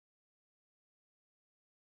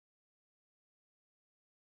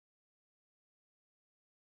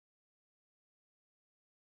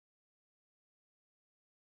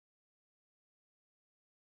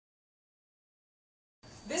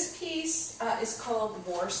piece is called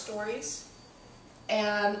War Stories,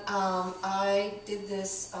 and I did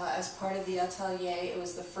this as part of the atelier. It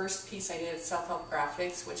was the first piece I did at Self-Help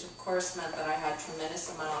Graphics, which of course meant that I had a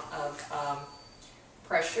tremendous amount of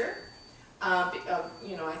pressure.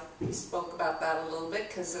 You know, I spoke about that a little bit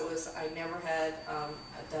because I never had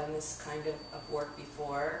done this kind of work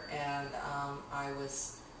before, and I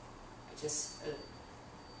was just,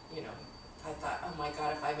 you know, I thought, oh my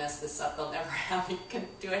God, if I mess this up, they'll never have me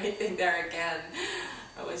do anything there again.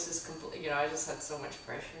 I was just completely, you know, I just had so much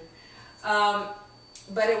pressure.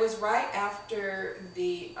 But it was right after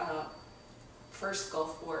the first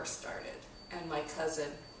Gulf War started, and my cousin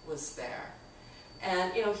was there.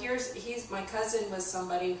 And, you know, my cousin was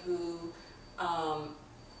somebody who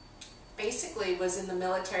basically was in the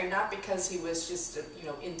military, not because he was just, you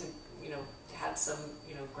know, into, you know, had some,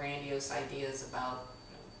 you know, grandiose ideas about,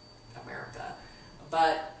 you know, America.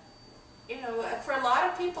 But, you know, for a lot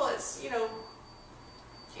of people, it's, you know,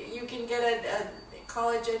 you can get a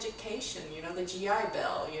college education, you know, the GI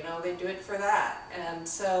Bill, you know, they do it for that. And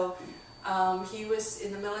so he was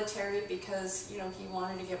in the military because, you know, he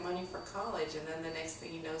wanted to get money for college, and then the next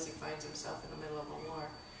thing he knows, he finds himself in the middle of a war.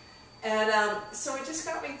 And so it just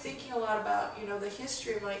got me thinking a lot about, you know, the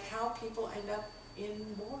history of, like, how people end up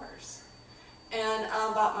in wars. And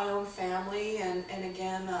about my own family, and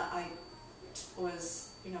again, I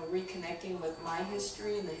was, you know, reconnecting with my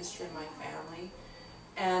history and the history of my family.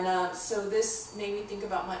 And so this made me think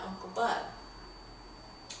about my Uncle Bud.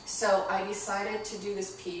 So I decided to do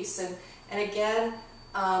this piece, and again,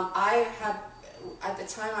 at the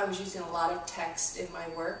time I was using a lot of text in my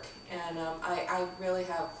work, and I really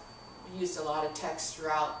have used a lot of text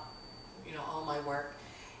throughout, you know, all my work.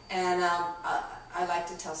 And I like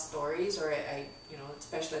to tell stories, or you know,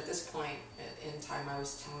 especially at this point in time, I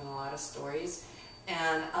was telling a lot of stories.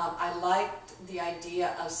 And I liked the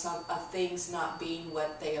idea of things not being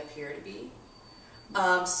what they appear to be.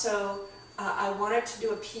 So I wanted to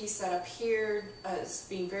do a piece that appeared as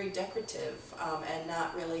being very decorative and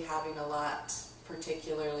not really having a lot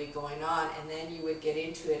particularly going on. And then you would get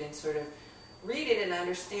into it and sort of read it and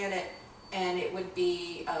understand it, and it would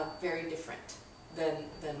be very different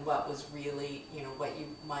than what was really, you know, what you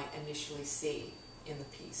might initially see in the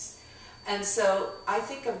piece. And so I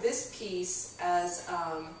think of this piece as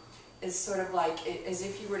sort of like, as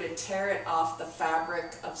if you were to tear it off the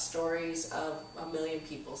fabric of stories of a million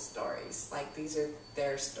people's stories. Like, these are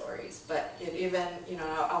their stories. But it even, you know,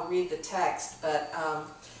 I'll read the text, but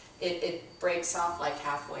it breaks off like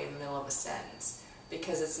halfway in the middle of a sentence,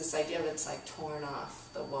 because it's this idea that it's like torn off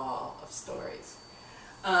the wall of stories.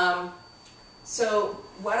 So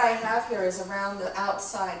what I have here is around the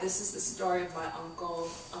outside. This is the story of my uncle,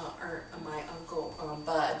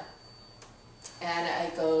 Bud, and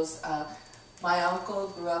it goes. My uncle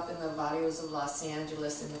grew up in the barrios of Los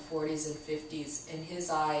Angeles in the 40s and 50s. In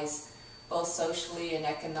his eyes, both socially and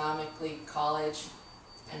economically, college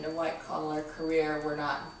and a white-collar career were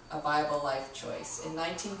not a viable life choice. In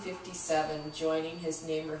 1957, joining his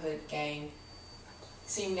neighborhood gang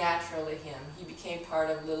seemed natural to him. He became part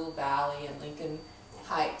of Little Valley and Lincoln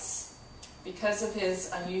Heights. Because of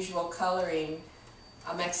his unusual coloring,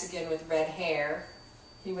 a Mexican with red hair,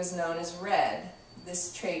 he was known as Red.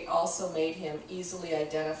 This trait also made him easily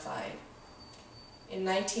identified. In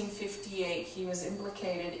 1958, he was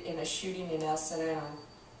implicated in a shooting in El Sereno.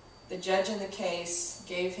 The judge in the case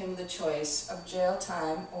gave him the choice of jail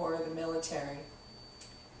time or the military.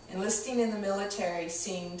 Enlisting in the military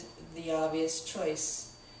seemed the obvious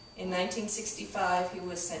choice. In 1965, he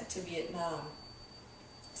was sent to Vietnam.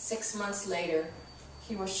 6 months later,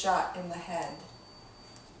 he was shot in the head.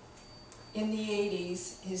 In the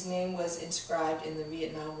 80s, his name was inscribed in the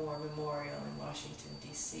Vietnam War Memorial in Washington,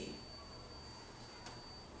 D.C.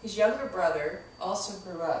 His younger brother also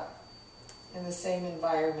grew up in the same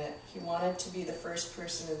environment. He wanted to be the first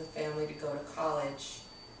person in the family to go to college.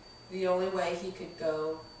 The only way he could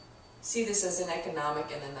go, see this as an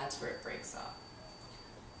economic, and then that's where it breaks off.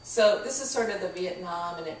 So this is sort of the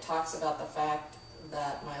Vietnam, and it talks about the fact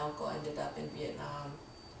that my uncle ended up in Vietnam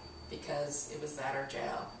because it was that or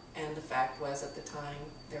jail. And the fact was, at the time,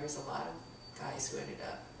 there was a lot of guys who ended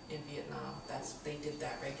up in Vietnam. They did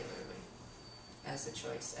that regularly as a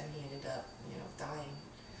choice, and he ended up, you know, dying.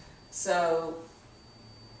 So,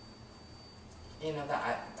 you know,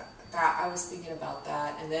 I was thinking about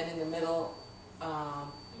that. And then in the middle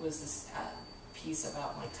was this piece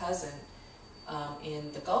about my cousin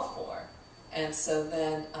in the Gulf War. And so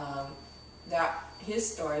then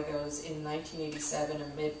his story goes, in 1987,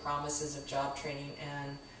 amid promises of job training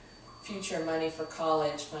and future money for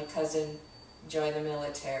college, my cousin joined the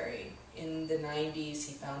military. in the 90s,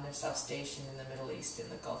 he found himself stationed in the Middle East in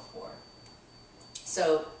the Gulf War.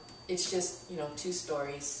 So it's just, you know, 2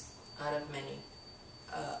 stories out of many.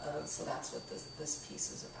 So that's what this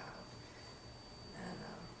piece is about. And,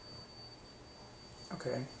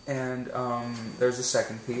 okay, and there's a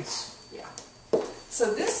second piece. yeah.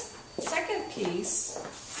 So this second piece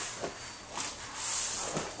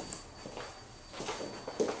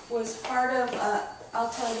was part of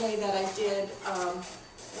atelier that I did,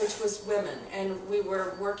 which was women, and we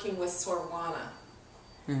were working with Sor Juana.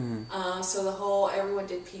 Mm-hmm. So everyone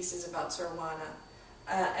did pieces about Sor Juana,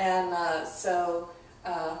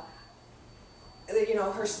 you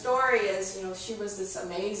know, her story is, you know, she was this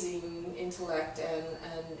amazing intellect and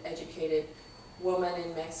educated woman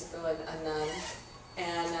in Mexico, a nun,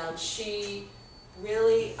 and she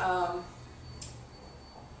really,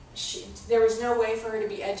 there was no way for her to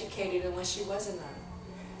be educated unless she was a nun.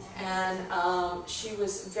 And she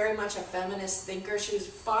was very much a feminist thinker. She was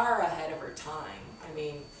far ahead of her time. I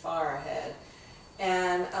mean, far ahead.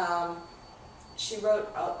 And she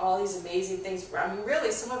wrote all these amazing things. I mean,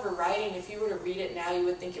 really, some of her writing, if you were to read it now, you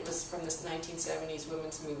would think it was from this 1970s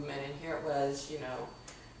women's movement. And here it was, you know,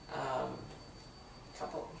 a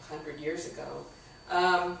couple hundred years ago.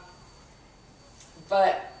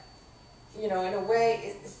 But, you know, in a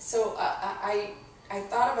way, so I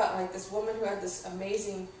thought about, like, this woman who had this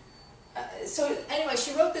amazing... so anyway,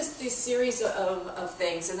 she wrote this series of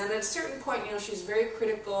things, and then at a certain point, you know, she was very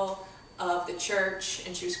critical of the church,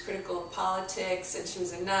 and she was critical of politics, and she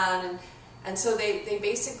was a nun, and so they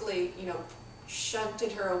basically, you know,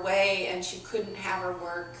 shunted her away, and she couldn't have her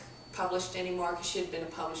work published anymore because she had been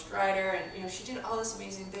a published writer, and, you know, she did all this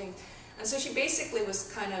amazing things. And so she basically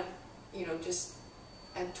was kind of, you know, just,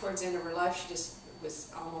 and towards the end of her life, she just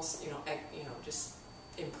was almost, you know, just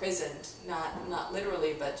imprisoned, not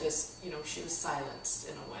literally, but just, you know, she was silenced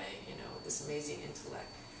in a way, you know, with this amazing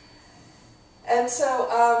intellect. And so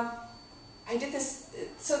I did this,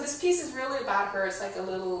 so this piece is really about her. It's like a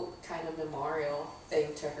little kind of memorial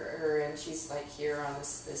thing to her, and she's like here on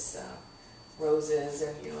this roses,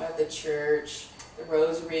 and, you know, at the church, the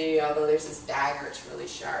rosary, although there's this dagger, it's really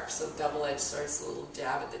sharp, so double-edged sword, it's a little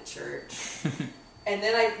jab at the church. And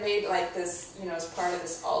then I made like this, you know, as part of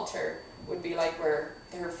this altar, would be like where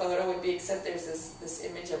her photo would be, except there's this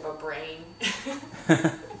image of a brain.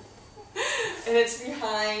 And it's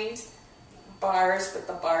behind bars, but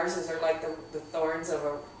the bars are like the thorns of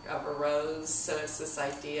a rose, so it's this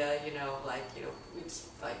idea, you know, like, you know, it's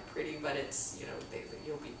like pretty, but it's, you know,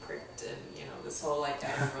 you'll be pricked, and, you know, this whole like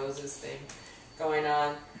roses thing going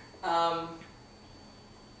on.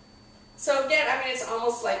 So again, I mean, it's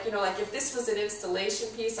almost like, you know, like if this was an installation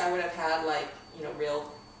piece, I would have had like, you know,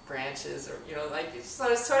 real branches, or, you know, like,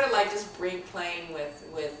 so it's sort of like just playing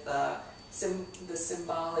with the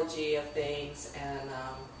symbology of things. And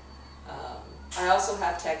I also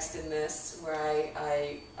have text in this where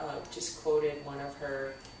I just quoted one of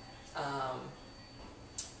her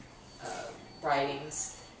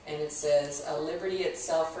writings, and it says, "Liberty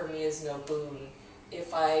itself for me is no boon.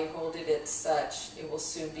 If I hold it as such, it will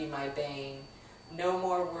soon be my bane. No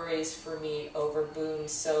more worries for me over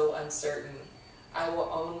boons so uncertain. I will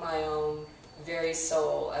own my own very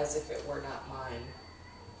soul as if it were not mine."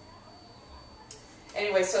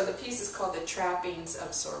 Anyway, so the piece is called The Trappings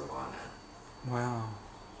of Sor Juana. Wow.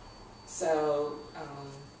 So,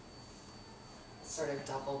 sort of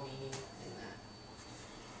double meaning in that.